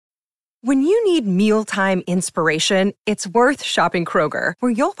When you need mealtime inspiration, it's worth shopping Kroger,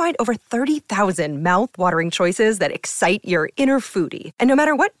 where you'll find over 30,000 mouth-watering choices that excite your inner foodie. And no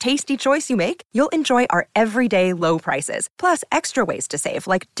matter what tasty choice you make, you'll enjoy our everyday low prices, plus extra ways to save,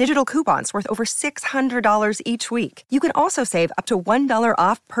 like digital coupons worth over $600 each week. You can also save up to $1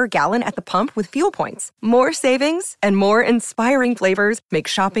 off per gallon at the pump with fuel points. More savings and more inspiring flavors make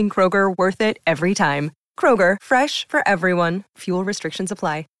shopping Kroger worth it every time. Kroger, fresh for everyone. Fuel restrictions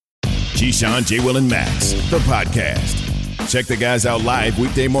apply. Keyshawn, J. Will, and Max, the podcast. Check the guys out live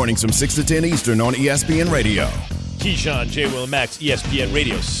weekday mornings from 6 to 10 Eastern on ESPN Radio. Keyshawn, J. Will, and Max, ESPN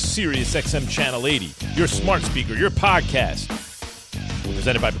Radio, Sirius XM Channel 80, your smart speaker, your podcast.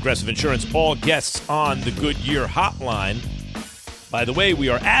 Presented by Progressive Insurance. All guests on the Goodyear Hotline. By the way, we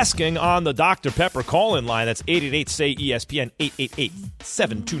are asking on the Dr. Pepper call-in line, that's 888-SAY-ESPN,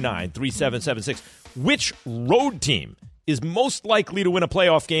 888-729-3776, which road team is most likely to win a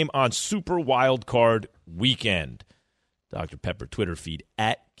playoff game on Super Wild Card Weekend? Dr. Pepper Twitter feed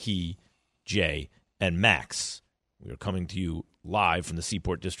at Key, J, and Max. We are coming to you live from the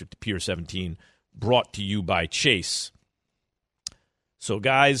Seaport District of Pier 17, brought to you by Chase. So,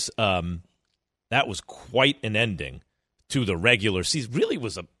 guys, that was quite an ending to the regular season. Really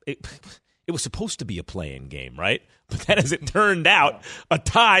was it was supposed to be a play-in game, right? But then, as it turned out, a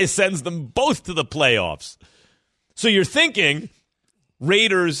tie sends them both to the playoffs. So you're thinking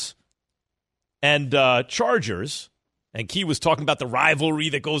Raiders and Chargers, and Key was talking about the rivalry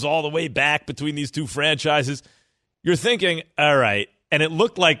that goes all the way back between these two franchises. You're thinking, all right, and it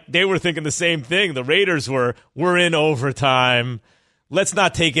looked like they were thinking the same thing. The Raiders we're in overtime. Let's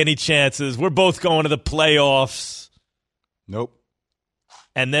not take any chances. We're both going to the playoffs. Nope.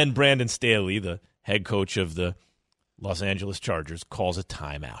 And then Brandon Staley, the head coach of the Los Angeles Chargers, calls a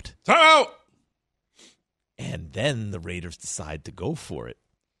timeout. Timeout! And then the Raiders decide to go for it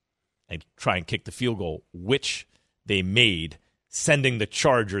and try and kick the field goal, which they made, sending the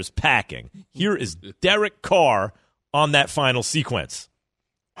Chargers packing. Here is Derek Carr on that final sequence.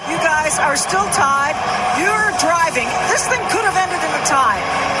 You guys are still tied. You're driving. This thing could have ended in a tie.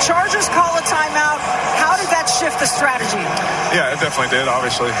 Chargers call a timeout. How did that shift the strategy? Yeah, it definitely did,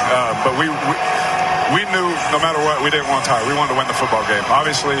 obviously. But we knew no matter what, we didn't want to tie. We wanted to win the football game.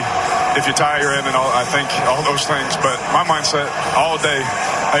 Obviously, if you tie, you're in, and I think all those things. But my mindset all day,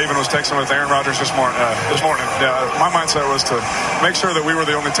 I even was texting with Aaron Rodgers this morning. My mindset was to make sure that we were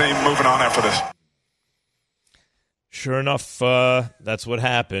the only team moving on after this. Sure enough, that's what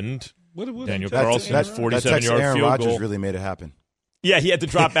happened. Daniel Carlson's 47-yard Aaron field Rodgers goal really made it happen. Yeah, he had to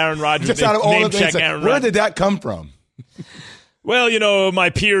drop Aaron Rodgers. Just out of all of check them, Aaron where Rodgers. did that come from? Well, my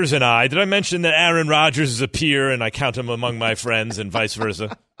peers and I. Did I mention that Aaron Rodgers is a peer and I count him among my friends and vice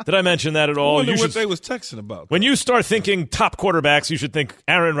versa? Did I mention that at all? I wonder what they was texting about. When you start thinking top quarterbacks, you should think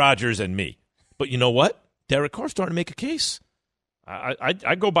Aaron Rodgers and me. But you know what? Derek Carr's starting to make a case.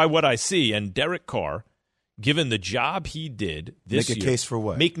 I go by what I see, and Derek Carr, given the job he did this year. Make a case for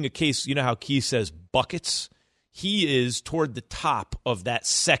what? Making a case, you know how Key says buckets? He is toward the top of that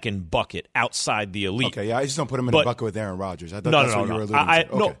second bucket outside the elite. Okay, yeah, I just don't put him in a bucket with Aaron Rodgers. I thought that's what you were alluding to. Okay.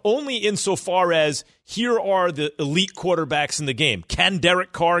 No, only insofar as here are the elite quarterbacks in the game. Can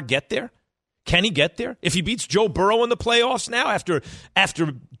Derek Carr get there? Can he get there? If he beats Joe Burrow in the playoffs now after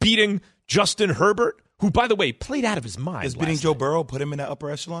beating Justin Herbert, who, by the way, played out of his mind. Does beating Joe Burrow put him in that upper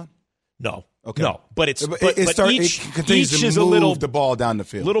echelon? No. Okay. No, but each continues to is move a little the ball down the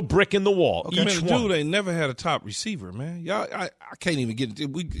field. Little brick in the wall. Okay. Each one. Dude ain't never had a top receiver, man. Y'all, I can't even get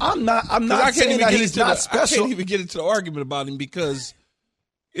into. I'm not saying that he's not special. I can't even get into the argument about him because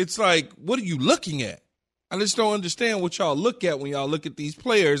it's like, what are you looking at? I just don't understand what y'all look at when y'all look at these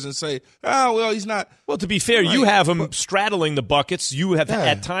players and say, well, he's not. Well, to be fair, you have him straddling the buckets. You have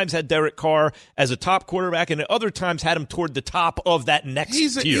at times had Derek Carr as a top quarterback, and at other times had him toward the top of that next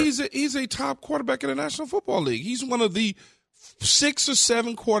tier. He's a top quarterback in the National Football League. He's one of the 6 or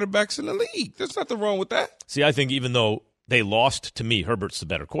 7 quarterbacks in the league. There's nothing wrong with that. See, I think even though they lost, to me, Herbert's the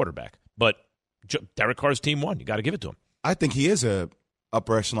better quarterback. But Derek Carr's team won. You got to give it to him. I think he is a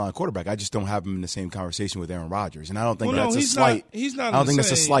upper echelon quarterback. I just don't have him in the same conversation with Aaron Rodgers, and I don't think that's a slight. He's not. I don't think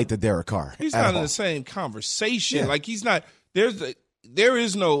that's a slight to Derek Carr. He's not in the same conversation. Yeah. Like he's not. There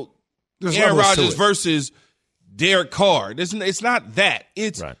is no Aaron Rodgers versus Derek Carr. It's not that.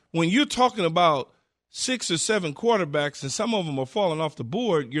 It's when you're talking about 6 or 7 quarterbacks, and some of them are falling off the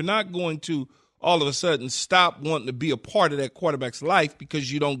board. You're not going to all of a sudden stop wanting to be a part of that quarterback's life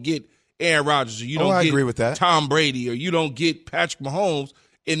because you don't get Aaron Rodgers, or you don't agree with that. Tom Brady, or you don't get Patrick Mahomes,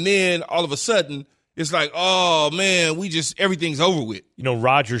 and then all of a sudden it's like, oh man, everything's over with.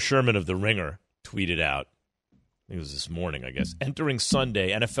 Roger Sherman of The Ringer tweeted out, think it was this morning, I guess. Entering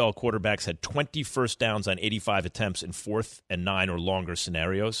Sunday, NFL quarterbacks had 20 first downs on 85 attempts in 4th and 9 or longer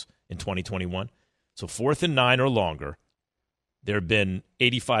scenarios in 2021. So 4th and 9 or longer, there have been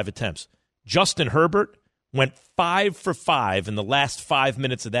 85 attempts. Justin Herbert went 5 for 5 in the last 5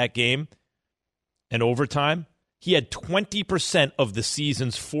 minutes of that game and overtime. He had 20% of the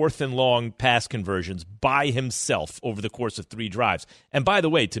season's 4th and long pass conversions by himself over the course of 3 drives. And by the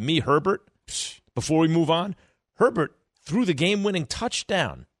way, to me, Herbert, before we move on, Herbert threw the game-winning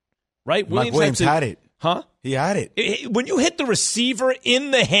touchdown, right? Mike Williams had it. Huh? He had it. When you hit the receiver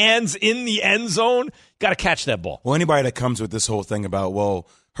in the hands, in the end zone, got to catch that ball. Well, anybody that comes with this whole thing about, well,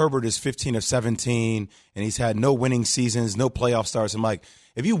 Herbert is 15 of 17, and he's had no winning seasons, no playoff starts. I'm like,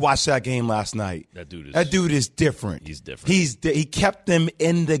 if you watched that game last night, that dude is different. He's different. He kept them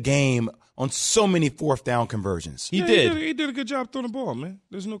in the game on so many 4th down conversions. He did a good job throwing the ball, man.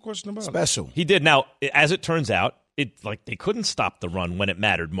 There's no question about it. Special. He did. Now, as it turns out, they couldn't stop the run when it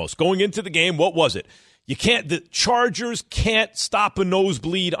mattered most. Going into the game, what was it? The Chargers can't stop a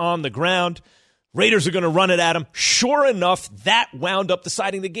nosebleed on the ground. Raiders are going to run it at them. Sure enough, that wound up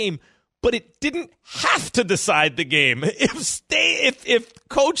deciding the game. But it didn't have to decide the game. If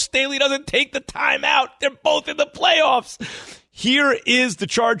Coach Staley doesn't take the timeout, they're both in the playoffs. Here is the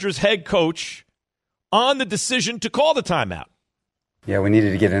Chargers head coach on the decision to call the timeout. Yeah, we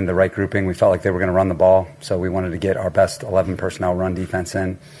needed to get in the right grouping. We felt like they were going to run the ball, so we wanted to get our best 11 personnel run defense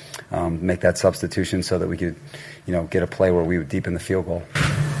in, make that substitution so that we could, get a play where we would deepen the field goal.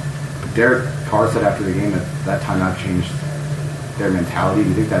 Derek Carr said after the game that timeout changed their mentality. Do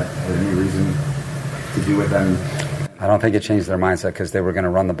you think that had any reason to do with them? I don't think it changed their mindset because they were going to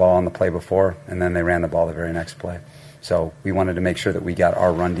run the ball on the play before, and then they ran the ball the very next play. So we wanted to make sure that we got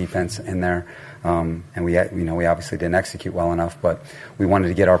our run defense in there, and we obviously didn't execute well enough, but we wanted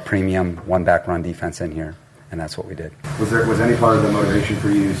to get our premium one-back run defense in here, and that's what we did. Was any part of the motivation for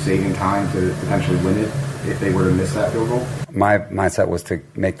you saving time to potentially win it if they were to miss that field goal? My mindset was to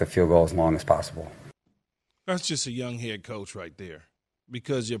make the field goal as long as possible. That's just a young head coach right there,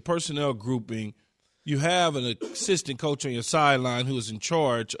 because your personnel grouping, you have an assistant coach on your sideline who is in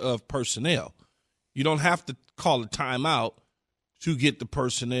charge of personnel. You don't have to call a timeout to get the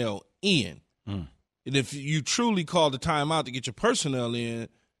personnel in. And if you truly call the timeout to get your personnel in,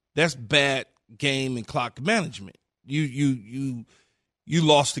 that's bad game and clock management. You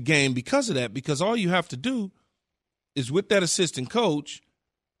lost the game because of that, because all you have to do is with that assistant coach,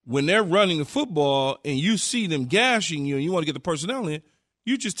 when they're running the football and you see them gashing you and you want to get the personnel in,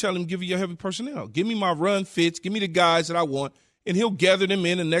 you just tell them, give me your heavy personnel. Give me my run fits. Give me the guys that I want, and he'll gather them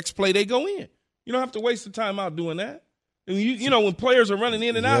in the next play they go in. You don't have to waste the time out doing that. And when players are running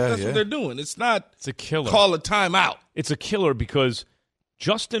in and out, that's what they're doing. It's a killer. Call a timeout. It's a killer because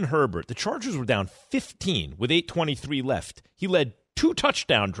Justin Herbert, the Chargers were down 15 with 8:23 left. He led 2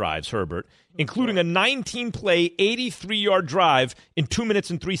 touchdown drives, Herbert, including a 19-play, 83-yard drive in 2 minutes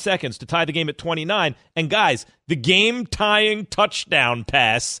and 3 seconds to tie the game at 29. And, guys, the game-tying touchdown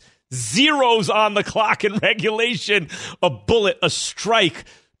pass, zeros on the clock in regulation, a bullet, a strike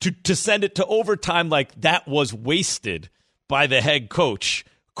to send it to overtime. Like, that was wasted by the head coach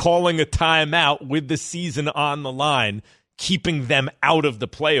calling a timeout with the season on the line, keeping them out of the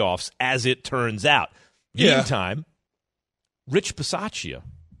playoffs, as it turns out. Yeah. Meantime, Rich Bisaccia,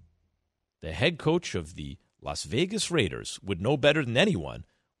 the head coach of the Las Vegas Raiders, would know better than anyone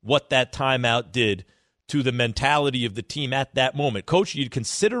what that timeout did to the mentality of the team at that moment. Coach, you'd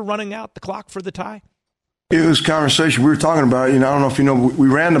consider running out the clock for the tie? It was a conversation we were talking about. I don't know if you know, we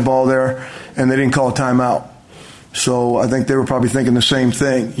ran the ball there, and they didn't call a timeout. So I think they were probably thinking the same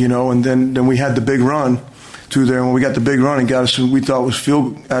thing, and then we had the big run through there. And when we got the big run and got us, we thought was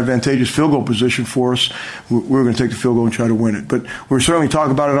advantageous field goal position for us, we were going to take the field goal and try to win it. But we were certainly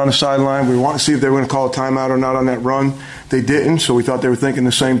talking about it on the sideline. We wanted to see if they were going to call a timeout or not on that run. They didn't, so we thought they were thinking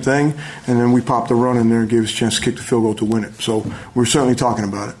the same thing. And then we popped the run in there and gave us a chance to kick the field goal to win it. So we're certainly talking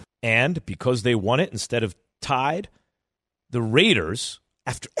about it. And because they won it instead of tied, the Raiders,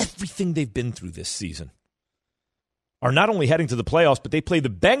 after everything they've been through this season, are not only heading to the playoffs, but they play the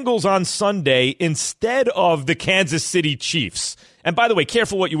Bengals on Sunday instead of the Kansas City Chiefs. And by the way,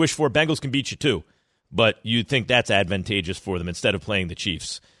 careful what you wish for. Bengals can beat you too, but you'd think that's advantageous for them instead of playing the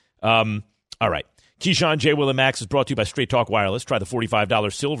Chiefs. All right. Keyshawn, J. Will, and Max is brought to you by Straight Talk Wireless. Try the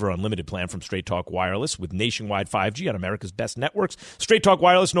 $45 Silver Unlimited plan from Straight Talk Wireless with nationwide 5G on America's best networks. Straight Talk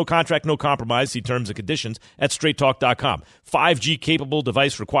Wireless, no contract, no compromise. See terms and conditions at straighttalk.com. 5G-capable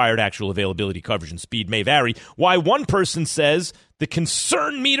device required. Actual availability, coverage, and speed may vary. Why one person says the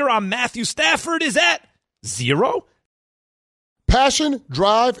concern meter on Matthew Stafford is at 0? Passion,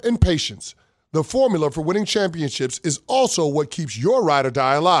 drive, and patience. The formula for winning championships is also what keeps your ride or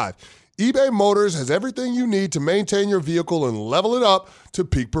die alive. eBay Motors has everything you need to maintain your vehicle and level it up to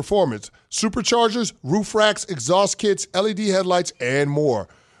peak performance. Superchargers, roof racks, exhaust kits, LED headlights, and more.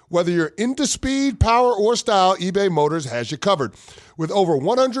 Whether you're into speed, power, or style, eBay Motors has you covered. With over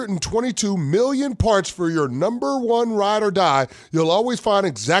 122 million parts for your number one ride or die, you'll always find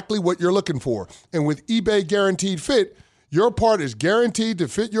exactly what you're looking for. And with eBay Guaranteed Fit, your part is guaranteed to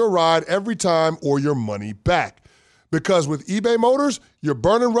fit your ride every time or your money back. Because with eBay Motors, you're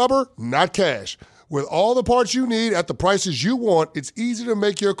burning rubber, not cash. With all the parts you need at the prices you want, it's easy to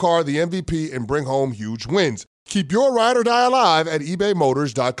make your car the MVP and bring home huge wins. Keep your ride or die alive at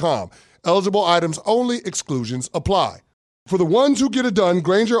ebaymotors.com. Eligible items only. Exclusions apply. For the ones who get it done,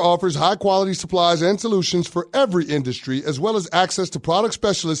 Grainger offers high-quality supplies and solutions for every industry, as well as access to product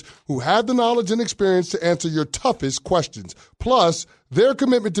specialists who have the knowledge and experience to answer your toughest questions. Plus, their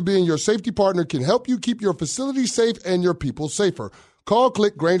commitment to being your safety partner can help you keep your facility safe and your people safer. Call,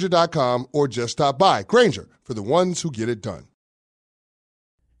 click Grainger.com, or just stop by. Grainger, for the ones who get it done.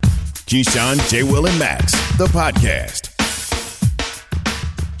 Keyshawn, J. Will, and Max, the podcast.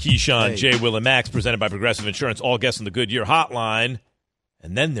 Keyshawn, J. Will, and Max, presented by Progressive Insurance. All guests on the Goodyear Hotline.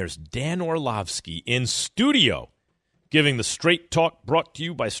 And then there's Dan Orlovsky in studio, giving the Straight Talk, brought to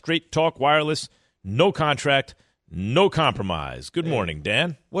you by Straight Talk Wireless. No contract, no compromise. Good morning,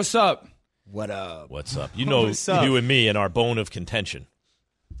 Dan. What's up? What up? What's up? You know, you and me and our bone of contention.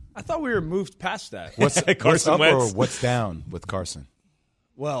 I thought we were moved past that. What's up or what's down with Carson?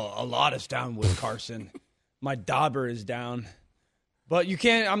 Well, a lot is down with Carson. My dauber is down. But you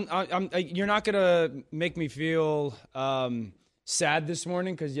can't. You're not gonna make me feel sad this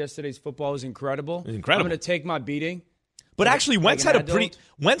morning because yesterday's football was incredible. I'm gonna take my beating. But actually, Wentz had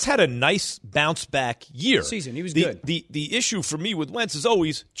a nice bounce back year. Season, he was good. The issue for me with Wentz is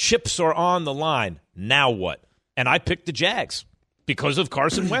always chips are on the line. Now what? And I picked the Jags because of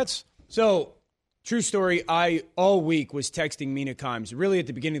Carson Wentz. So, true story. I all week was texting Mina Kimes, really at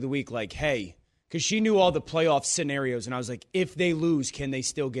the beginning of the week, like, hey. Because she knew all the playoff scenarios, and I was like, if they lose, can they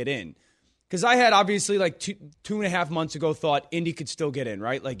still get in? Because I had obviously like 2.5 months ago thought Indy could still get in,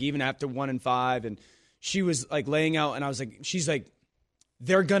 right? Like even after 1-5, and she was like laying out, and I was like, she's like,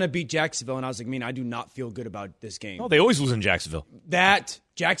 they're going to beat Jacksonville. And I was like, I do not feel good about this game. Oh, they always lose in Jacksonville. That,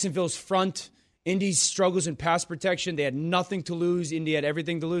 Jacksonville's front, Indy's struggles in pass protection, they had nothing to lose. Indy had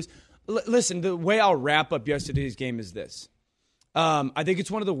everything to lose. Listen, the way I'll wrap up yesterday's game is this. I think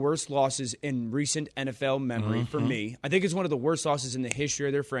it's one of the worst losses in recent NFL memory for me. I think it's one of the worst losses in the history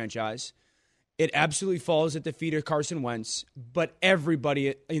of their franchise. It absolutely falls at the feet of Carson Wentz, but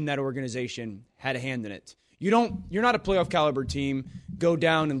everybody in that organization had a hand in it. You're not a playoff caliber team, go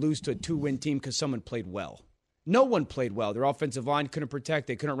down and lose to a 2-win team because someone played well. No one played well. Their offensive line couldn't protect.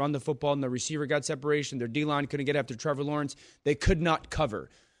 They couldn't run the football, and the receiver got separation. Their D-line couldn't get after Trevor Lawrence. They could not cover.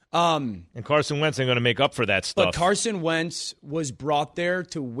 And Carson Wentz ain't going to make up for that stuff. But Carson Wentz was brought there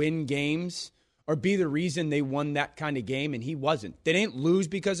to win games or be the reason they won that kind of game, and he wasn't. They didn't lose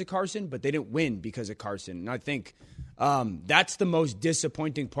because of Carson, but they didn't win because of Carson. And I think that's the most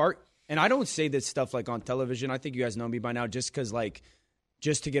disappointing part. And I don't say this stuff like on television. I think you guys know me by now just because, like,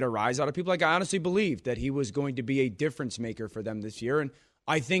 just to get a rise out of people. Like, I honestly believe that he was going to be a difference maker for them this year. And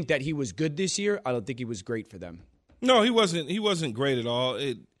I think that he was good this year. I don't think he was great for them. No, he wasn't. He wasn't great at all.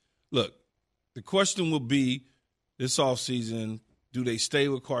 Look, the question will be this offseason, do they stay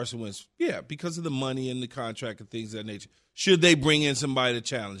with Carson Wentz? Yeah, because of the money and the contract and things of that nature. Should they bring in somebody to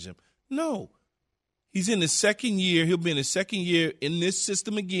challenge him? No. He's in his second year. He'll be in his second year in this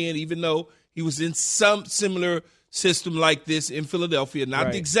system again, even though he was in some similar system like this in Philadelphia,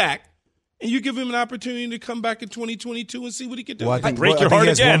 not the exact. And you give him an opportunity to come back in 2022 and see what he can do. Well, I think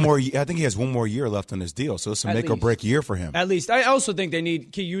I think he has one more year left on his deal, so it's a make or break year for him. At least. I also think they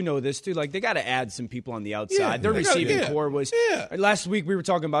need, you know this too, like they got to add some people on the outside. Their receiving core was, last week we were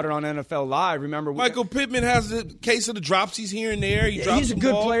talking about it on NFL Live. Remember, Michael Pittman has the case of the drops. He's here and there. He's a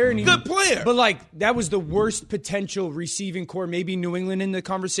good player. Good player. But like that was the worst potential receiving core, maybe New England in the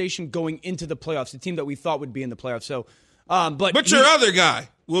conversation going into the playoffs, the team that we thought would be in the playoffs. So, but your other guy,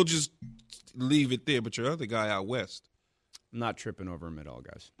 we'll just leave it there, but your other guy out west. I'm not tripping over him at all,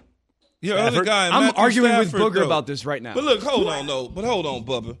 guys. Your other guy, I'm Matthew arguing Stafford, with Booger about this right now. But look, hold on,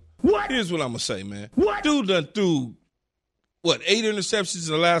 Bubba. What? Here's what I'm going to say, man. What? Dude done threw, 8 interceptions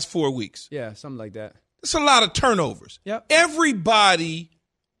in the last 4 weeks? Yeah, something like that. That's a lot of turnovers. Yep. Everybody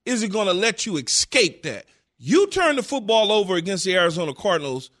isn't going to let you escape that. You turn the football over against the Arizona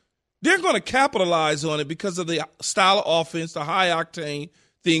Cardinals, they're going to capitalize on it because of the style of offense, the high-octane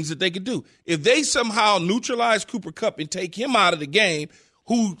things that they could do. If they somehow neutralize Cooper Kupp and take him out of the game,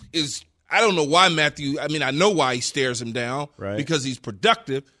 who is I don't know why Matthew. I mean, I know why he stares him down because he's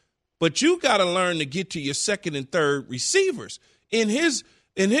productive. But you got to learn to get to your second and third receivers. In his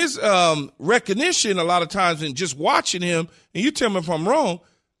recognition, a lot of times, and just watching him, and you tell me if I'm wrong.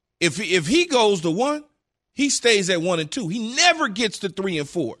 If he goes to 1, he stays at 1 and 2. He never gets to 3 and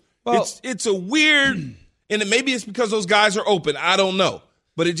 4. Well, it's a weird, and maybe it's because those guys are open. I don't know,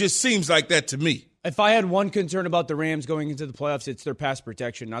 but it just seems like that to me. If I had one concern about the Rams going into the playoffs, it's their pass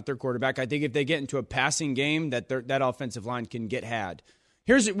protection, not their quarterback. I think if they get into a passing game, that offensive line can get had.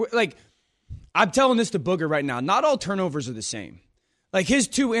 I'm telling this to Booger right now. Not all turnovers are the same. Like his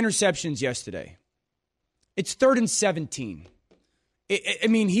 2 interceptions yesterday. It's 3rd and 17. I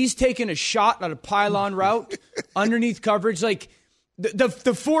mean, he's taking a shot on a pylon route underneath coverage. Like the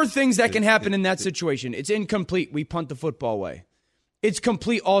 4 things that can happen in that situation. It's incomplete. We punt the football away. It's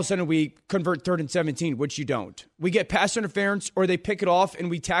complete. All of a sudden, we convert 3rd and 17, which you don't. We get pass interference, or they pick it off, and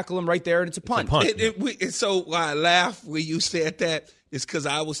we tackle them right there, and it's a punt. So why I laugh when you said that is because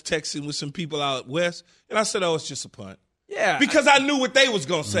I was texting with some people out west, and I said, it's just a punt. Yeah. Because I knew what they was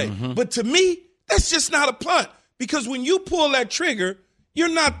going to say. Mm-hmm. But to me, that's just not a punt. Because when you pull that trigger, you're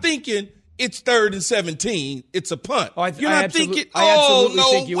not thinking it's 3rd and 17. It's a punt. You're not thinking, no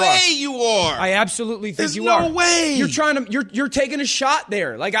way you are. I absolutely think you are. There's no way. You're taking a shot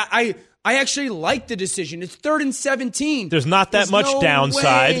there. Like I actually like the decision. It's 3rd and 17. There's not that much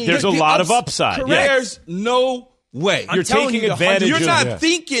downside. Way. There's a lot of upside. Correct. Yeah. There's no way. You're taking advantage. You're not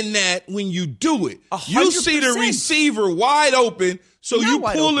thinking that when you do it. 100%. You see the receiver wide open, so you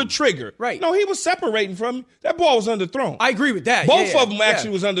pull the trigger. Right. No, he was separating from him. That ball was underthrown. I agree with that. Both of them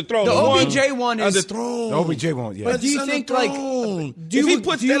actually was underthrown. The OBJ one is underthrown. The OBJ one, yeah. But do you think do you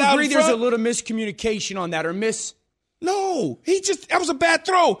agree there's a little miscommunication on that or No, that was a bad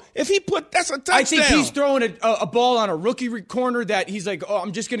throw. If he that's a touchdown. I think he's throwing a ball on a rookie corner that he's like,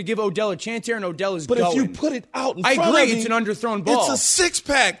 I'm just going to give Odell a chance here, and Odell is going. But if you put it out in front of him. I agree, it's an underthrown ball. It's a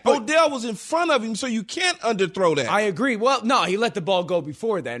six-pack. Odell was in front of him, so you can't underthrow that. I agree. Well, no, he let the ball go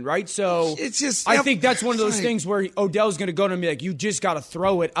before then, right? So it's just. I think that's one of those things where Odell's going to go to me like, you just got to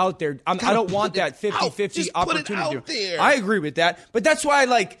throw it out there. I don't want that 50-50 opportunity. Put it out there. I agree with that. But that's why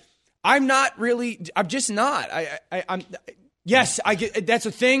I'm just not. Yes, I get that's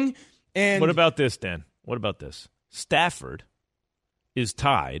a thing. And what about this, Dan? What about this? Stafford is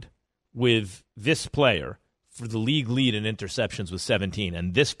tied with this player for the league lead in interceptions with 17.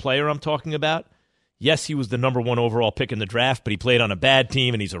 And this player I'm talking about, yes, he was the number 1 overall pick in the draft, but he played on a bad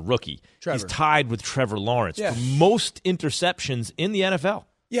team and he's a rookie. Trevor. He's tied with Trevor Lawrence for most interceptions in the NFL.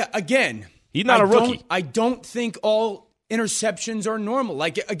 Yeah, again, he's not a rookie. I don't think all interceptions are normal.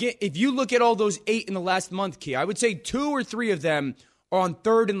 Like, again, if you look at all those 8 in the last month, Key, I would say 2 or 3 of them are on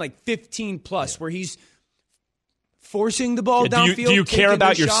 3rd and 15 plus, where he's forcing the ball downfield. Do you care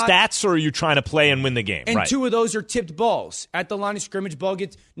about your stats, or are you trying to play and win the game? And 2 of those are tipped balls at the line of scrimmage. Ball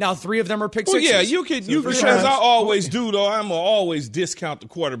gets now 3 of them are pick sixes. Well, yeah, you can. As I always do, though, I'm gonna always discount the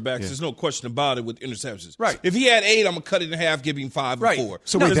quarterbacks. Yeah. There's no question about it with interceptions. Right. If he had 8, I'm gonna cut it in half, give him 5 or 4.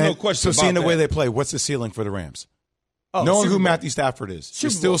 So there's no question about that. So seeing the way they play, what's the ceiling for the Rams? Knowing who Matthew Stafford is,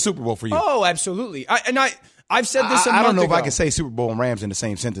 it's still a Super Bowl for you. Oh, absolutely. I've said this a month ago. I don't know if I can say Super Bowl and Rams in the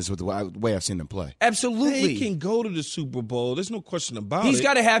same sentence with the way I've seen them play. Absolutely. They can go to the Super Bowl. There's no question about it. He's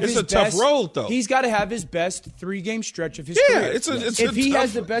got to have his best. It's a tough road, though. He's got to have his best 3-game stretch of his career. If he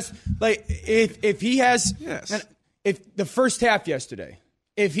has the best, if he has, if the first half yesterday,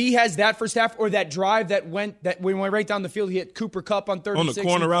 if he has that first half or that drive that went right down the field, he hit Cooper Kupp on 3rd and 6. On the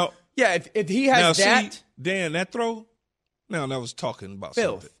corner route? Yeah, if he has Dan, that throw? Now, that was talking about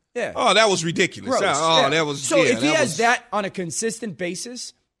filth. Something. Yeah. Oh, that was ridiculous. That was. So if he has that on a consistent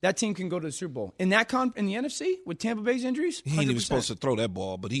basis, that team can go to the Super Bowl. In the NFC with Tampa Bay's injuries, 100%. He ain't even supposed to throw that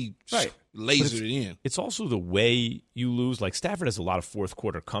ball, but he lasered it in. It's also the way you lose. Like Stafford has a lot of fourth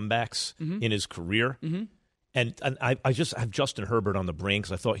quarter comebacks in his career. Mm-hmm. And I just have Justin Herbert on the brain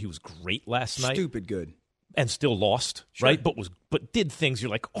because I thought he was great last night. Stupid good. And still lost, right? But did things you're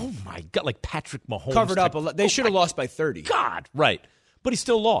like, oh my God, like Patrick Mahomes. Covered up a lot. They should have lost by 30. God, right. But he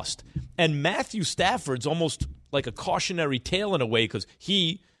still lost. And Matthew Stafford's almost like a cautionary tale in a way because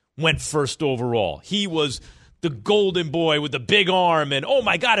he went first overall. He was the golden boy with the big arm and, oh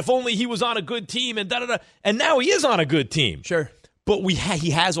my God, if only he was on a good team and da-da-da. And now he is on a good team. Sure. But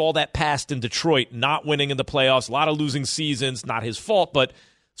he has all that past in Detroit, not winning in the playoffs, a lot of losing seasons, not his fault, but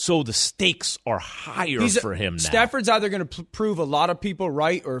so the stakes are higher for him now. Stafford's either going to prove a lot of people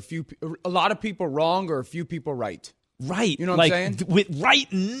right or a lot of people wrong or a few people right. Right. You know what I'm saying?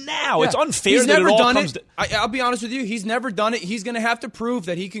 Right now. It's unfair he's that never it all done comes it. I'll be honest with you. He's never done it. He's going to have to prove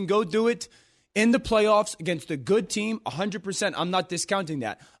that he can go do it in the playoffs against a good team 100%. I'm not discounting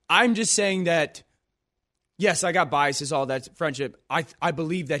that. I'm just saying that, yes, I got biases, all that friendship. I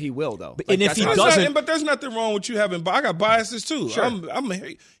believe that he will, though. And if he doesn't. But there's nothing wrong with you having. I got biases, too. Sure. I'm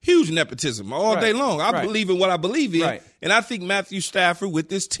a huge nepotism all day long. I believe in what I believe in. Right. And I think Matthew Stafford with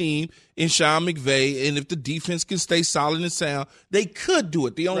this team and Sean McVay, and if the defense can stay solid and sound, they could do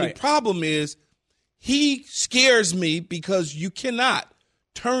it. The only problem is he scares me because you cannot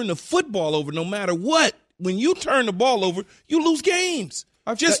turn the football over no matter what. When you turn the ball over, you lose games.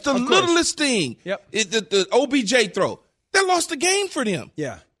 Just the littlest thing. Yep. The OBJ throw. That lost the game for them.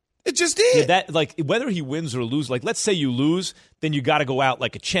 Yeah. It just did. Yeah, whether he wins or lose, let's say you lose, then you got to go out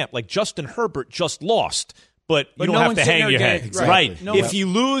like a champ. Like Justin Herbert just lost, but you don't have to hang your head. Exactly. Right. No, if you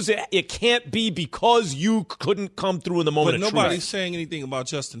lose, it can't be because you couldn't come through in the moment of truth. But nobody's saying anything about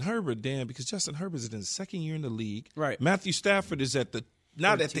Justin Herbert, Dan, because Justin Herbert is in his second year in the league. Right. Matthew Stafford is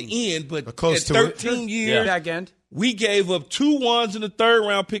not 13. At the end, but close at 13 years. Back end. We gave up 2 ones in the third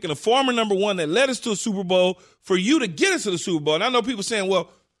round, picking a former number 1 that led us to a Super Bowl for you to get us to the Super Bowl. And I know people saying, well,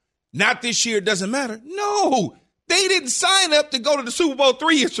 not this year, it doesn't matter. No, they didn't sign up to go to the Super Bowl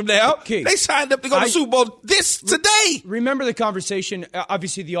 3 years from now. They signed up to go to the Super Bowl today. Remember the conversation,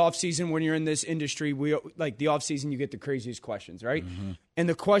 obviously the offseason when you're in this industry, the offseason you get the craziest questions, right? Mm-hmm. And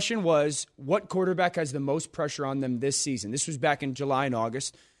the question was, what quarterback has the most pressure on them this season? This was back in July and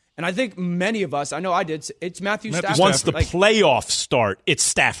August. And I think many of us, I know I did, it's Matthew Stafford. Once the playoffs start, it's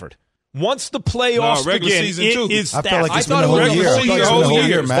Stafford. Once the playoffs begin, it is Stafford. I feel like it's been the whole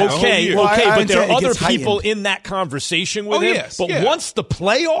year. Okay, but there are other people in that conversation with him. But once the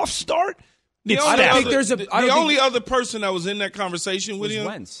playoffs start, it's Stafford. The only other person that was in that conversation with him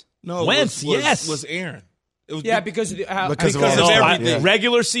Wentz. No, Wentz, was Aaron. Because of everything.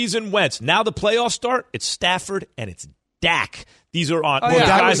 Regular season Wentz. Now the playoffs start, it's Stafford and it's Dak. These are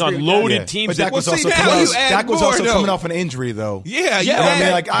guys on loaded teams. But Dak was also coming off an injury, though.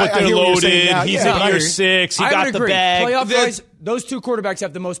 Yeah. But they're loaded. He's in year 6. He got the bag. Playoff-wise, those 2 quarterbacks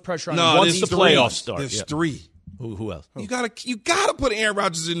have the most pressure on them. Once the playoffs start. There's 3. Who else? You gotta put Aaron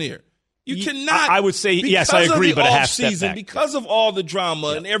Rodgers in there. You cannot. I would say, yes, I agree, but a half step back. Because of all the drama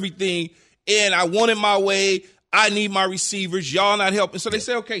and everything, and I want it my way, I need my receivers. Y'all not helping. So they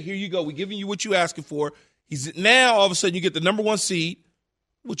say, okay, here you go. We're giving you what you asking for. Now, all of a sudden, you get the number 1 seed.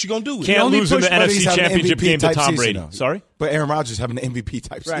 What you going to do with it? Can't lose in the NFC Championship game to Tom Brady. Sorry? But Aaron Rodgers having an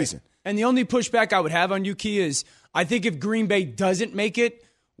MVP-type season. And the only pushback I would have on you, Key, is I think if Green Bay doesn't make it,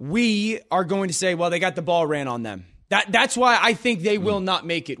 we are going to say, well, they got the ball ran on them. That's why I think they will not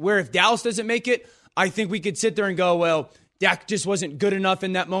make it. Where if Dallas doesn't make it, I think we could sit there and go, well, Dak just wasn't good enough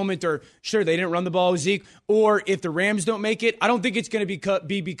in that moment, or sure, they didn't run the ball with Zeke. Or if the Rams don't make it, I don't think it's going to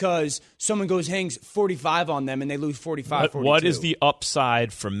be because someone hangs 45 on them and they lose 45-42. What is the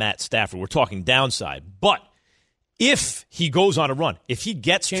upside for Matt Stafford? We're talking downside. But if he goes on a run, if he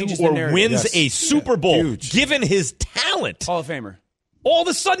gets to or wins a Super Bowl, given his talent, Hall of Famer, all of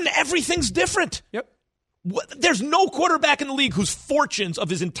a sudden everything's different. Yep. There's no quarterback in the league whose fortunes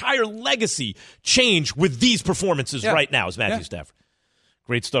of his entire legacy change with these performances right now as Matthew Stafford.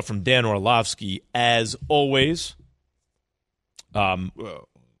 Great stuff from Dan Orlovsky, as always.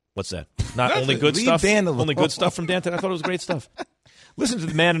 What's that? Not only good stuff. Only good stuff from Dan. I thought it was great stuff. Listen to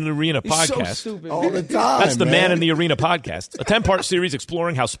the Man in the Arena podcast. So stupid. All the time. That's the Man in the Arena podcast, a 10-part series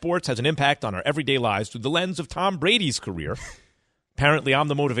exploring how sports has an impact on our everyday lives through the lens of Tom Brady's career. Apparently, I'm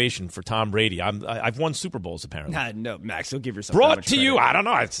the motivation for Tom Brady. I've won Super Bowls, apparently. No, Max, don't give yourself Brought to you, I don't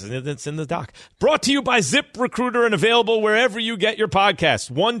know, it's in the doc. Brought to you by ZipRecruiter and available wherever you get your podcasts.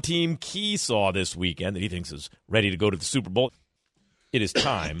 One team Key saw this weekend that he thinks is ready to go to the Super Bowl. It is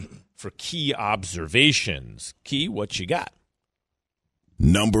time for Key Observations. Key, what you got?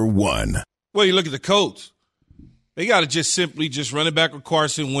 Number 1. Well, you look at the Colts. They got to simply run it back with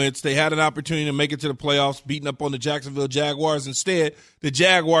Carson Wentz. They had an opportunity to make it to the playoffs, beating up on the Jacksonville Jaguars. Instead, the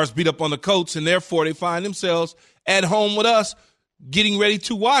Jaguars beat up on the Colts, and therefore they find themselves at home with us getting ready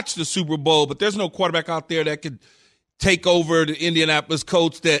to watch the Super Bowl. But there's no quarterback out there that could take over the Indianapolis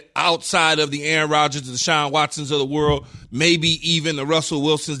Colts that outside of the Aaron Rodgers and the Deshaun Watsons of the world, maybe even the Russell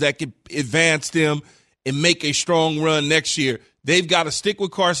Wilsons that could advance them and make a strong run next year. They've got to stick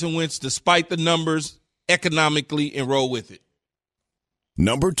with Carson Wentz despite the numbers economically and roll with it.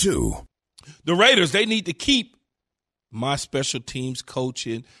 Number 2. The Raiders, they need to keep my special teams coach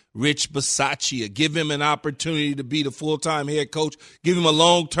in Rich Bisaccia. Give him an opportunity to be the full-time head coach. Give him a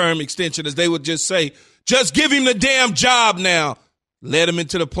long-term extension, as they would just say. Just give him the damn job now. Let him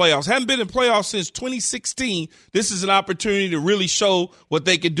into the playoffs. Haven't been in playoffs since 2016. This is an opportunity to really show what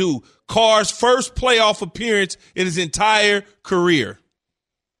they can do. Carr's first playoff appearance in his entire career.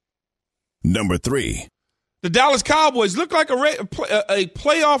 Number 3. The Dallas Cowboys look like a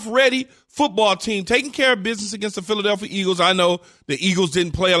playoff-ready football team, taking care of business against the Philadelphia Eagles. I know the Eagles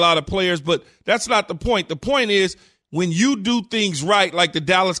didn't play a lot of players, but that's not the point. The point is when you do things right like the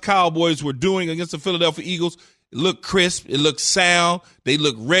Dallas Cowboys were doing against the Philadelphia Eagles, it looked crisp, it looked sound, they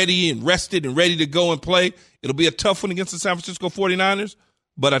look ready and rested and ready to go and play. It'll be a tough one against the San Francisco 49ers,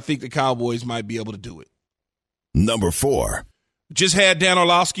 but I think the Cowboys might be able to do it. Number 4. Just had Dan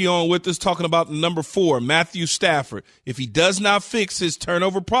Orlovsky on with us talking about number 4, Matthew Stafford. If he does not fix his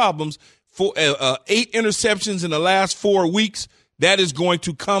turnover problems, 8 interceptions in the last 4 weeks, that is going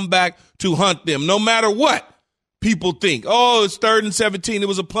to come back to hunt them no matter what people think. Oh, it's 3rd and 17, it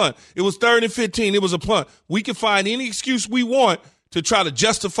was a punt. It was 3rd and 15, it was a punt. We can find any excuse we want to try to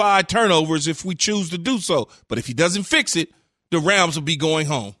justify turnovers if we choose to do so. But if he doesn't fix it, the Rams will be going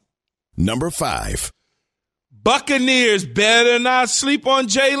home. Number 5. Buccaneers better not sleep on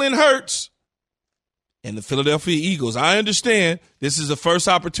Jalen Hurts and the Philadelphia Eagles. I understand this is the first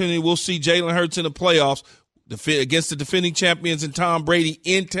opportunity we'll see Jalen Hurts in the playoffs against the defending champions and Tom Brady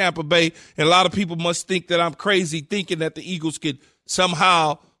in Tampa Bay. And a lot of people must think that I'm crazy thinking that the Eagles could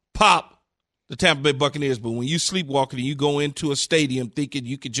somehow pop the Tampa Bay Buccaneers. But when you sleepwalking and you go into a stadium thinking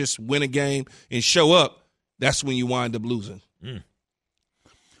you could just win a game and show up, that's when you wind up losing.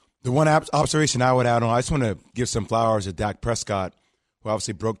 The one observation I would add on, I just want to give some flowers to Dak Prescott, who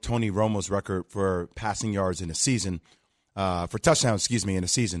obviously broke Tony Romo's record for passing yards in a season, for touchdowns, in a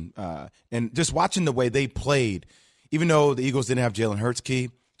season. And just watching the way they played, even though the Eagles didn't have Jalen Hurts, Key,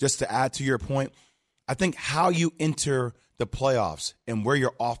 just to add to your point, I think how you enter the playoffs and where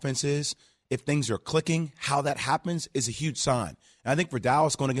your offense is, if things are clicking, how that happens is a huge sign. And I think for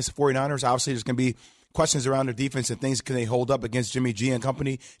Dallas going against the 49ers, obviously there's going to be questions around their defense and things can they hold up against Jimmy G and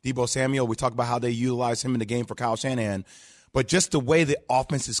company, Deebo Samuel. We talk about how they utilize him in the game for Kyle Shanahan. But just the way the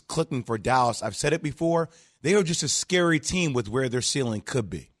offense is clicking for Dallas, I've said it before, they are just a scary team with where their ceiling could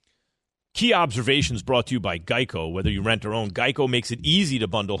be. Key observations brought to you by Geico. Whether you rent or own, Geico makes it easy to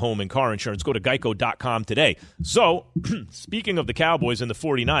bundle home and car insurance. Go to geico.com today. So, speaking of the Cowboys and the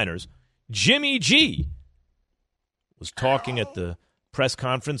 49ers, Jimmy G was talking at the press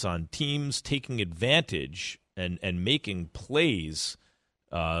conference on teams taking advantage and making plays.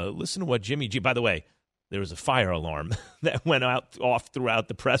 Listen to what Jimmy G. By the way, there was a fire alarm that went off throughout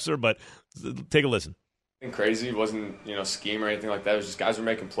the presser, but take a listen. Nothing crazy. It wasn't scheme or anything like that. It was just guys were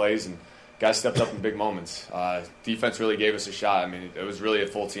making plays and guys stepped up in big moments. Defense really gave us a shot. I mean, it was really a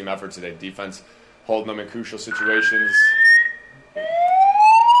full team effort today. Defense holding them in crucial situations.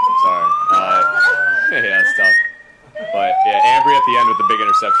 Sorry. Yeah, it's tough. But, yeah, Ambry at the end with the big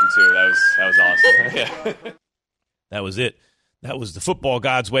interception, too. That was awesome. Yeah. That was it. That was the football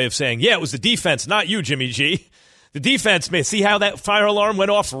god's way of saying, yeah, it was the defense, not you, Jimmy G. The defense may see how that fire alarm went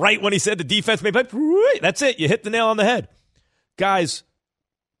off right when he said the defense may. That's it. You hit the nail on the head. Guys,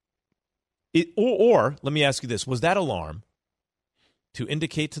 or let me ask you this. Was that alarm to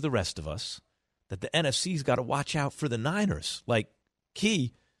indicate to the rest of us that the NFC's got to watch out for the Niners? Like,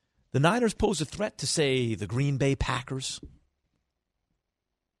 Key, the Niners pose a threat to, say, the Green Bay Packers?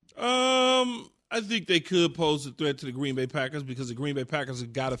 I think they could pose a threat to the Green Bay Packers because the Green Bay Packers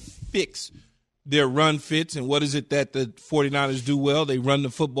have got to fix their run fits. And what is it that the 49ers do well? They run the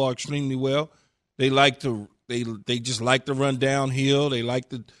football extremely well. They just like to run downhill. They like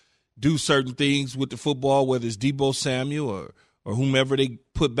to do certain things with the football, whether it's Deebo Samuel or whomever they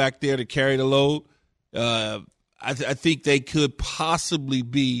put back there to carry the load. I think they could possibly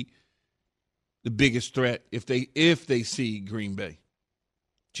be the biggest threat if they see Green Bay.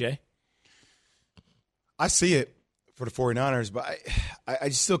 Jay? I see it for the 49ers, but I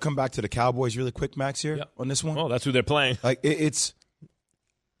still come back to the Cowboys really quick, Max, here on this one. Oh, that's who they're playing. Like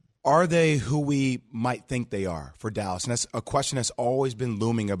are they who we might think they are for Dallas? And that's a question that's always been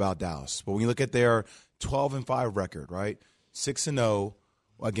looming about Dallas. But when you look at their 12-5 record, right, 6-0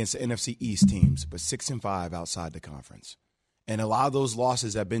 against the NFC East teams, but 6-5 outside the conference. And a lot of those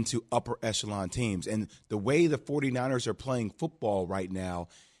losses have been to upper echelon teams. And the way the 49ers are playing football right now,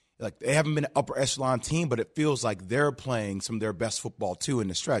 like they haven't been an upper echelon team, but it feels like they're playing some of their best football too in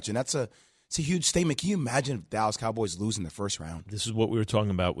the stretch. And it's a huge statement. Can you imagine if Dallas Cowboys lose in the first round? This is what we were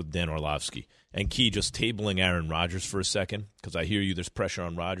talking about with Dan Orlovsky. And Key, just tabling Aaron Rodgers for a second, because I hear you, there's pressure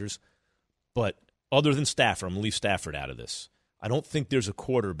on Rodgers. But other than Stafford, I'm going to leave Stafford out of this. I don't think there's a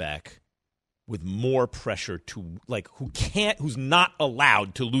quarterback with more pressure to, like, who's not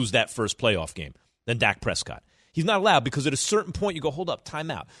allowed to lose that first playoff game than Dak Prescott. He's not allowed because at a certain point you go, hold up,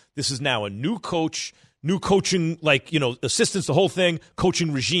 timeout. This is now a new coach, new coaching, assistants, the whole thing,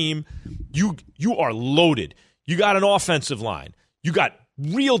 coaching regime. You are loaded. You got an offensive line. You got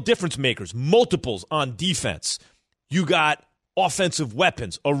real difference makers, multiples on defense. You got offensive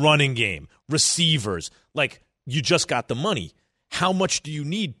weapons, a running game, receivers. Like, you just got the money. How much do you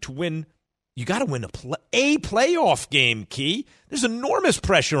need to win? You got to win a playoff game, Key. There's enormous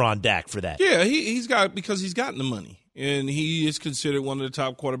pressure on Dak for that. Yeah, he's gotten the money. And he is considered one of the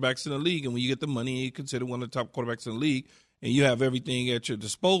top quarterbacks in the league. And when you get the money, you're considered one of the top quarterbacks in the league. And you have everything at your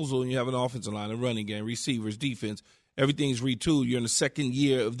disposal. And you have an offensive line, a running game, receivers, defense. Everything's retooled. You're in the second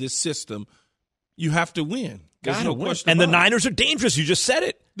year of this system. You have to win. There's no question. And the Niners are dangerous. You just said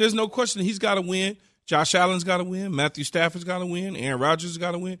it. There's no question. He's got to win. Josh Allen's got to win. Matthew Stafford's got to win. Aaron Rodgers has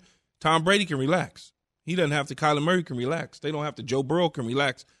got to win. Tom Brady can relax. He doesn't have to. Kyler Murray can relax. They don't have to. Joe Burrow can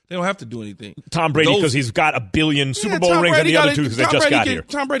relax. They don't have to do anything. Tom Brady, because he's got 1 billion Super Bowl rings, and the other two because they just got here.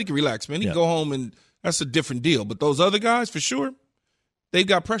 Tom Brady can relax, man. He can go home, and that's a different deal. But those other guys, for sure, they've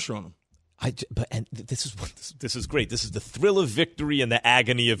got pressure on them. This is great. This is the thrill of victory and the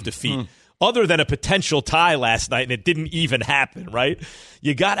agony of defeat. Other than a potential tie last night, and it didn't even happen, right?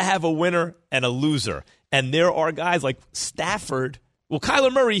 You got to have a winner and a loser. And there are guys like Stafford. Well,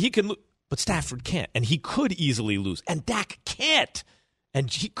 Kyler Murray, he can, but Stafford can't. And he could easily lose. And Dak can't.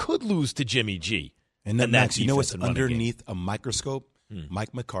 And he could lose to Jimmy G. And then, Max, you know what's underneath a microscope?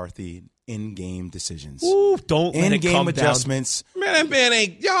 Mike McCarthy, in-game decisions. Ooh, don't let it come in-game adjustments. Man, that man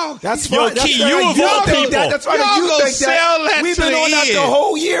ain't, y'all. That's yo, fine. Key, you of all people. That's why you think that. We've been on that the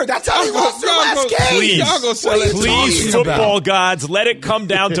whole year. That's how he lost the last game. Please, football gods, let it come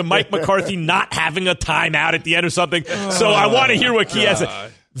down to Mike McCarthy not having a timeout at the end or something. So I want to hear what Key has to say.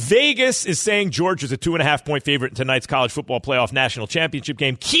 Vegas is saying Georgia's a 2.5-point favorite in tonight's college football playoff national championship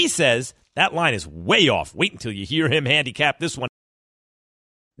game. Key says that line is way off. Wait until you hear him handicap this one.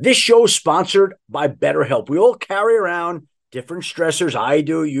 This show is sponsored by BetterHelp. We all carry around different stressors. I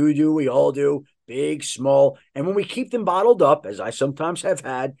do, you do, we all do, big, small. And when we keep them bottled up, as I sometimes have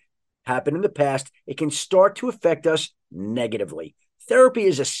had happen in the past, it can start to affect us negatively. Therapy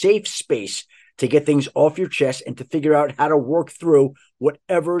is a safe space to get things off your chest and to figure out how to work through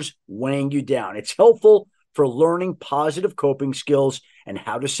whatever's weighing you down. It's helpful for learning positive coping skills and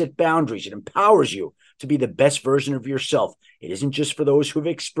how to set boundaries. It empowers you to be the best version of yourself. It isn't just for those who've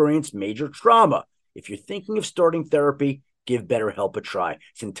experienced major trauma. If you're thinking of starting therapy, give BetterHelp a try.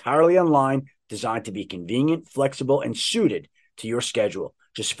 It's entirely online, designed to be convenient, flexible, and suited to your schedule.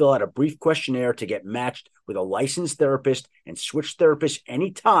 Just fill out a brief questionnaire to get matched with a licensed therapist and switch therapists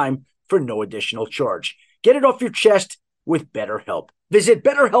anytime for no additional charge. Get it off your chest with BetterHelp. Visit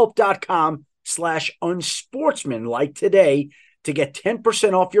BetterHelp.com/unsportsmanlike today to get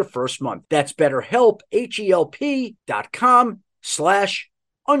 10% off your first month. That's BetterHelp,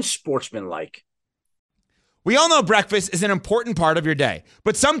 HELP.com/unsportsmanlike. We all know breakfast is an important part of your day,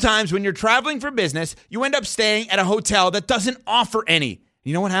 but sometimes when you're traveling for business, you end up staying at a hotel that doesn't offer any.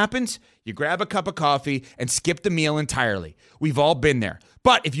 You know what happens? You grab a cup of coffee and skip the meal entirely. We've all been there.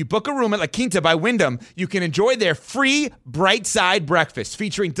 But if you book a room at La Quinta by Wyndham, you can enjoy their free Bright Side breakfast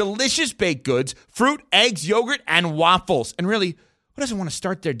featuring delicious baked goods, fruit, eggs, yogurt, and waffles. And really, who doesn't want to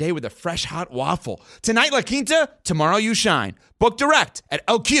start their day with a fresh, hot waffle? Tonight, La Quinta, tomorrow you shine. Book direct at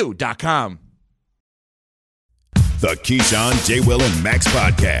lq.com. The Keyshawn, J. Will, and Max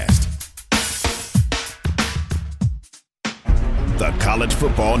Podcast. The College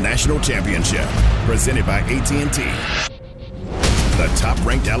Football National Championship, presented by AT&T. The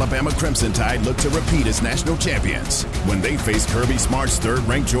top-ranked Alabama Crimson Tide look to repeat as national champions when they face Kirby Smart's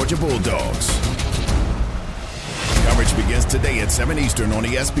third-ranked Georgia Bulldogs. Coverage begins today at 7 Eastern on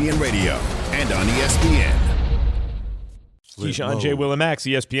ESPN Radio and on ESPN. Keyshawn, J. Will, and Max,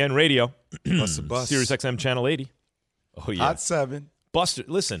 ESPN Radio. Bust a bus. Sirius XM Channel 80. Oh, yeah. Hot 7. Buster,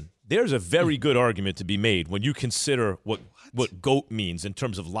 listen, there's a very good argument to be made when you consider what GOAT means in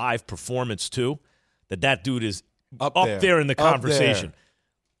terms of live performance, too, that dude is up there in the conversation.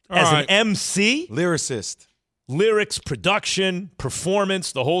 As an MC? Lyricist. Lyrics, production,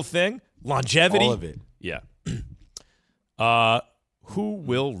 performance, the whole thing. Longevity. All of it. Yeah. Who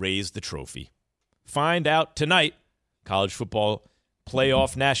will raise the trophy? Find out tonight. College football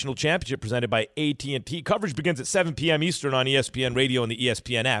playoff national championship presented by AT&T. Coverage begins at 7 p.m. Eastern on ESPN Radio and the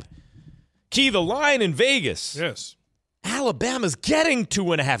ESPN app. Key, the line in Vegas. Yes. Alabama's getting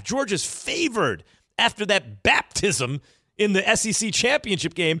 2.5. Georgia's favored after that baptism in the SEC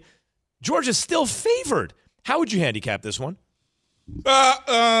championship game. Georgia's still favored. How would you handicap this one?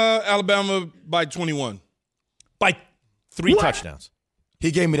 Alabama by 21. By 3 touchdowns.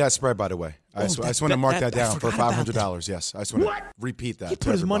 He gave me that spread, by the way. I just want to mark that down for $500. Yes. I just want to repeat that. He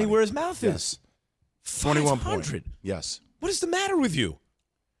put his money where his mouth is. 21 points. Yes. What is the matter with you?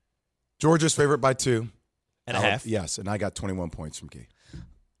 Georgia's favorite by 2. and a half? Yes, and I got 21 points from Key.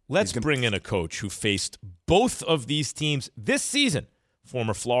 Let's bring in a coach who faced both of these teams this season.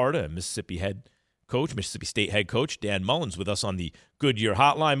 Former Florida and Mississippi State head coach Dan Mullen's with us on the Goodyear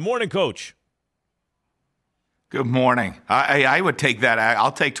Hotline. Morning, Coach. Good morning. I would take that.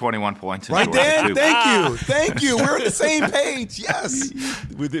 I'll take 21 points. Right, Dan? Thank you. We're on the same page. Yes.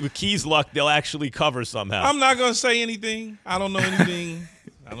 With Key's luck, they'll actually cover somehow. I'm not going to say anything. I don't know anything.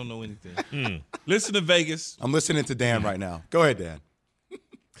 Listen to Vegas. I'm listening to Dan right now. Go ahead, Dan.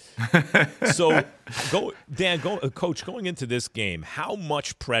 So, Coach, going into this game, how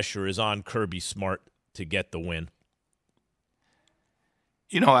much pressure is on Kirby Smart to get the win?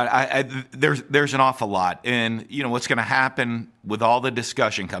 You know, there's an awful lot. And, you know, what's going to happen with all the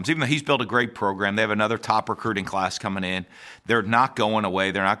discussion comes, even though he's built a great program, they have another top recruiting class coming in. They're not going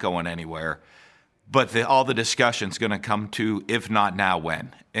away. They're not going anywhere. But all the discussion's going to come to, if not now,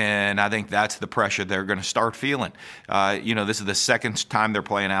 when. And I think that's the pressure they're going to start feeling. You know, this is the second time they're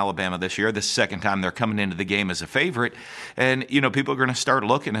playing Alabama this year, the second time they're coming into the game as a favorite. And, you know, people are going to start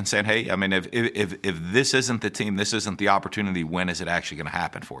looking and saying, hey, I mean, if this isn't the team, this isn't the opportunity, when is it actually going to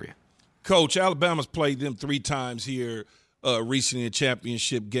happen for you? Coach, Alabama's played them 3 times here recently in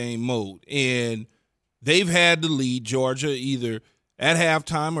championship game mode. And they've had the lead, Georgia, either at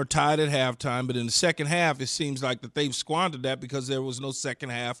halftime or tied at halftime. But in the second half, it seems like that they've squandered that because there was no second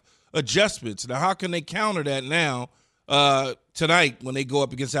half adjustments. Now, how can they counter that now tonight when they go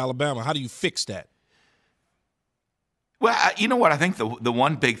up against Alabama? How do you fix that? Well, you know what? I think the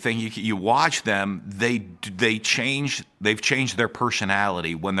one big thing you watch them, they've changed their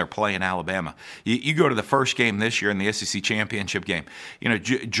personality when they're playing Alabama. You go to the first game this year in the SEC championship game. You know,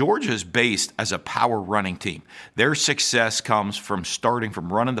 Georgia's based as a power running team. Their success comes from starting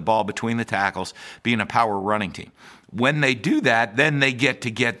from running the ball between the tackles, being a power running team. When they do that, then they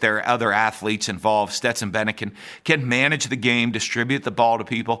get their other athletes involved. Stetson Bennett can manage the game, distribute the ball to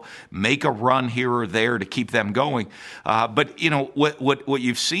people, make a run here or there to keep them going. But, you know, what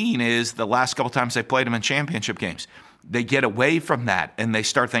you've seen is the last couple times they played them in championship games, they get away from that and they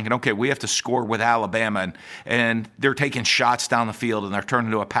start thinking, okay, we have to score with Alabama, and they're taking shots down the field and they're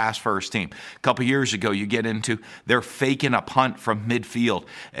turning into a pass-first team. A couple years ago, you get into they're faking a punt from midfield,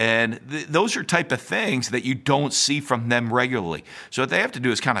 and those are type of things that you don't see from them regularly. So what they have to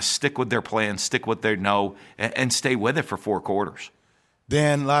do is kind of stick with their plan, stick with their know, and stay with it for 4 quarters.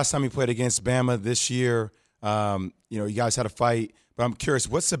 Dan, last time you played against Bama this year, you know, you guys had a fight. But I'm curious,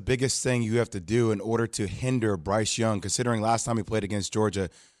 what's the biggest thing you have to do in order to hinder Bryce Young, considering last time he played against Georgia,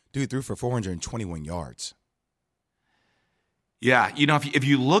 dude threw for 421 yards? Yeah, you know, if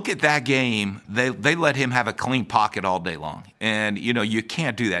you look at that game, they let him have a clean pocket all day long. And, you know, you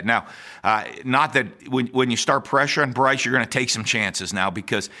can't do that. Now, not that when you start pressuring Bryce, you're going to take some chances now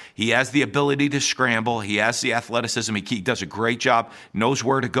because he has the ability to scramble. He has the athleticism. He does a great job, knows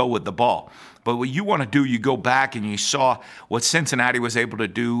where to go with the ball. But what you want to do, you go back and you saw what Cincinnati was able to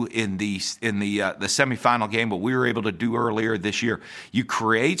do in the semifinal game, what we were able to do earlier this year. You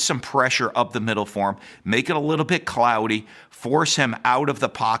create some pressure up the middle for him, make it a little bit cloudy, force him out of the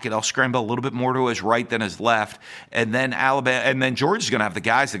pocket. I'll scramble a little bit more to his right than his left, and then Georgia's going to have the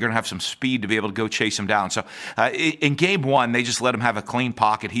guys. They're going to have some speed to be able to go chase him down. So in game 1, they just let him have a clean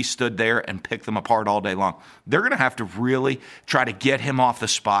pocket. He stood there and picked them apart all day long. They're going to have to really try to get him off the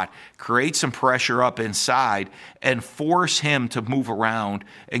spot, create some pressure up inside, and force him to move around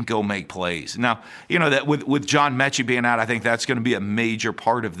and go make plays. Now, you know that with John Mechie being out, I think that's going to be a major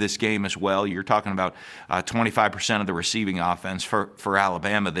part of this game as well. You're talking about 25% of the receiving offense for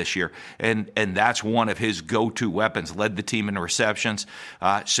Alabama this year, and that's one of his go-to weapons. Led the team in receptions,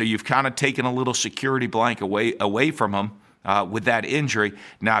 so you've kind of taken a little security blanket away from him. With that injury.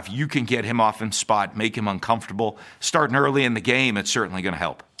 Now, if you can get him off in spot, make him uncomfortable, starting early in the game, it's certainly going to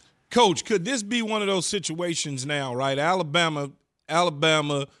help. Coach, could this be one of those situations now, right? Alabama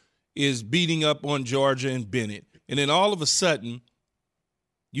is beating up on Georgia and Bennett, and then all of a sudden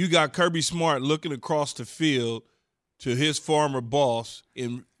you got Kirby Smart looking across the field to his former boss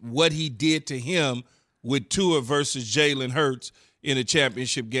and what he did to him with Tua versus Jalen Hurts in a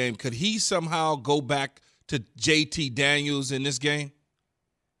championship game. Could he somehow go back to JT Daniels in this game?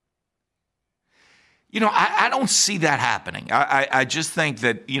 You know, I don't see that happening. I just think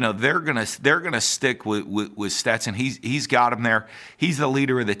that, you know, they're gonna stick with Stetson. He's got him there. He's the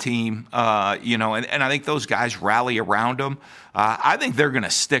leader of the team. You know, and I think those guys rally around him. I think they're gonna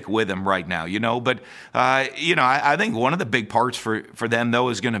stick with him right now. You know, but you know, I think one of the big parts for them though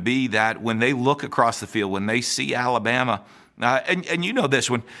is going to be that when they look across the field, when they see Alabama. And you know this,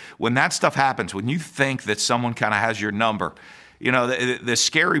 when that stuff happens, when you think that someone kind of has your number, the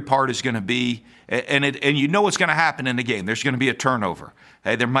scary part is going to be, and you know what's going to happen in the game. There's going to be a turnover.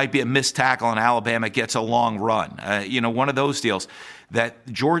 There might be a missed tackle, and Alabama gets a long run. One of those deals that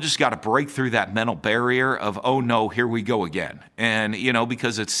Georgia's got to break through that mental barrier of, oh, no, here we go again. And,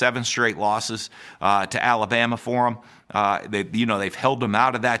 because it's 7 straight losses to Alabama for them. They've held them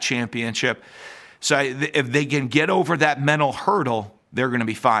out of that championship. So if they can get over that mental hurdle, they're going to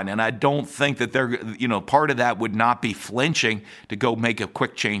be fine. And I don't think that part of that would not be flinching to go make a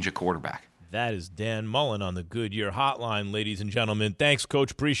quick change of quarterback. That is Dan Mullen on the Goodyear Hotline, ladies and gentlemen. Thanks,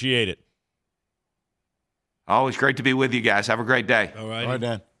 Coach. Appreciate it. Always great to be with you guys. Have a great day. All right. All right,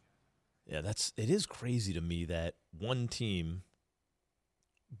 Dan. Yeah, it is crazy to me that one team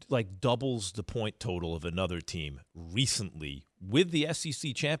doubles the point total of another team recently with the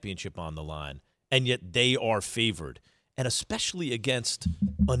SEC championship on the line, and yet they are favored, and especially against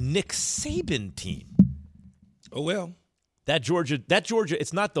a Nick Saban team. Oh, well. That Georgia,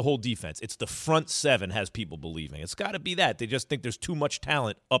 it's not the whole defense. It's the front 7 has people believing. It's got to be that. They just think there's too much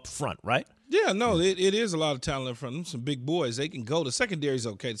talent up front, right? Yeah, no, it is a lot of talent up front. Them some big boys. They can go. The secondary's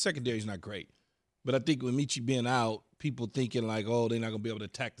okay. The secondary's not great. But I think with Michie being out, people thinking they're not going to be able to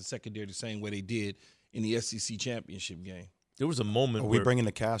attack the secondary the same way they did in the SEC championship game. There was a moment Are we bringing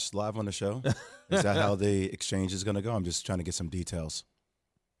the cast live on the show? Is that how the exchange is going to go? I'm just trying to get some details.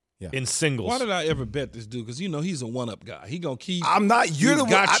 Yeah. In singles. Why did I ever bet this dude? Because he's a one-up guy. He gonna keep. I'm not. You're the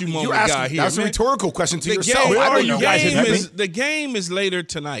got you moment guy here. That's a rhetorical question to yourself. The game is later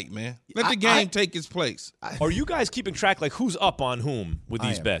tonight, man. Let the game take its place. Are you guys keeping track? Who's up on whom with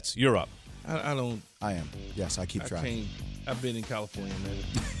these bets? You're up. I don't. I am. Yes, I keep track. I've been in California,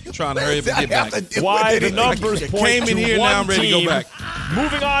 man. Trying to hurry up and get back. Why the numbers point came in to here one now. I'm ready team to go back.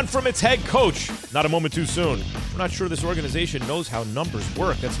 Moving on from its head coach. Not a moment too soon. We're not sure this organization knows how numbers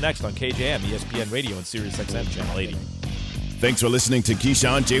work. That's next on KJM, ESPN Radio, and SiriusXM Channel 80. Thanks for listening to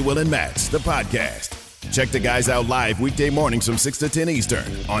Keyshawn, J. Will, and Max, the podcast. Check the guys out live weekday mornings from 6 to 10 Eastern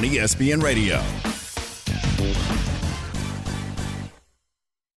on ESPN Radio.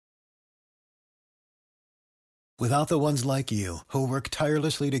 Without the ones like you, who work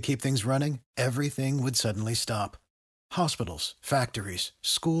tirelessly to keep things running, everything would suddenly stop. Hospitals, factories,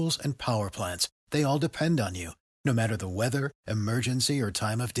 schools, and power plants, they all depend on you. No matter the weather, emergency, or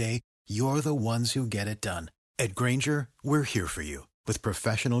time of day, you're the ones who get it done. At Grainger, we're here for you with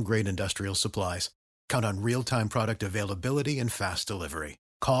professional-grade industrial supplies. Count on real-time product availability and fast delivery.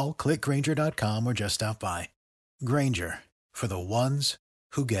 Call, click Grainger.com, or just stop by. Grainger, for the ones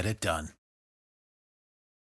who get it done.